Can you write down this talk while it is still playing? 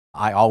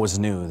I always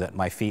knew that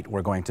my feet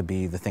were going to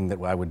be the thing that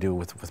I would do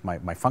with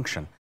my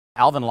function.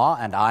 Alvin Law,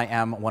 and I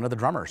am one of the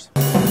drummers.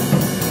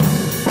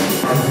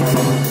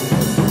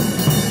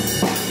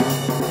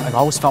 I've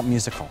always felt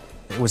musical.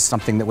 It was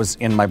something that was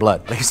in my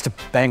blood. I used to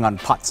bang on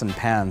pots and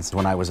pans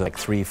when I was like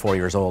 3, 4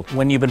 years old.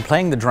 When you've been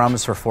playing the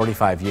drums for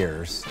 45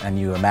 years and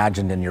you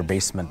imagined in your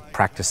basement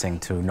practicing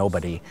to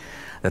nobody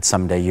that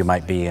someday you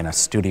might be in a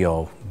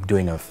studio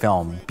doing a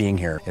film, being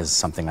here is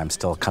something I'm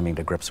still coming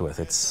to grips with.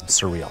 It's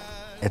surreal.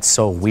 It's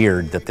so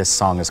weird that this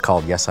song is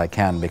called Yes I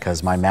Can,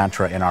 because my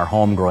mantra in our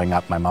home growing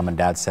up, my mom and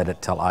dad said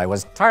it till I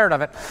was tired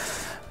of it.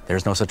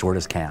 There's no such word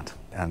as can't.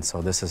 And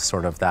so this is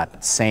sort of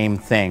that same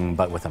thing,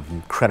 but with an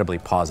incredibly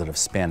positive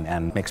spin,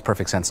 and makes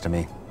perfect sense to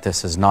me.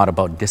 This is not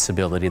about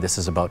disability. This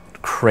is about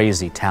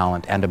crazy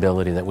talent and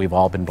ability that we've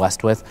all been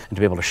blessed with, and to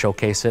be able to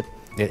showcase it,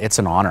 it's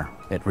an honor.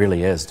 It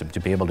really is. To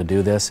be able to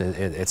do this,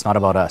 it's not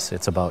about us.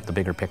 It's about the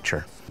bigger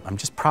picture. I'm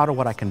just proud of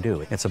what I can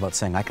do. It's about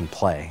saying I can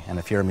play, and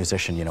if you're a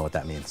musician, you know what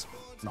that means.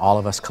 All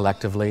of us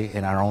collectively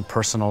in our own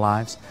personal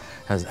lives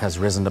has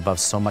risen above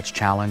so much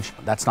challenge.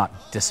 That's not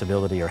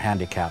disability or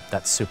handicap,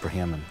 that's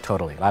superhuman,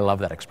 totally. I love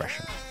that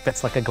expression.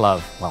 Fits like a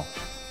glove, well,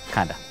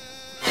 kinda.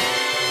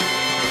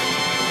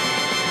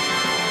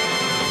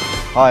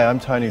 Hi, I'm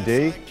Tony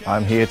D.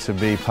 I'm here to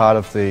be part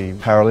of the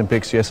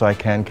Paralympics Yes I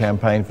Can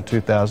campaign for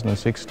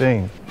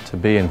 2016. To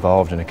be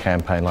involved in a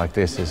campaign like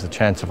this is the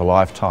chance of a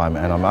lifetime,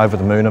 and I'm over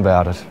the moon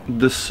about it.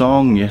 The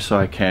song Yes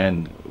I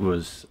Can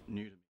was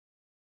new.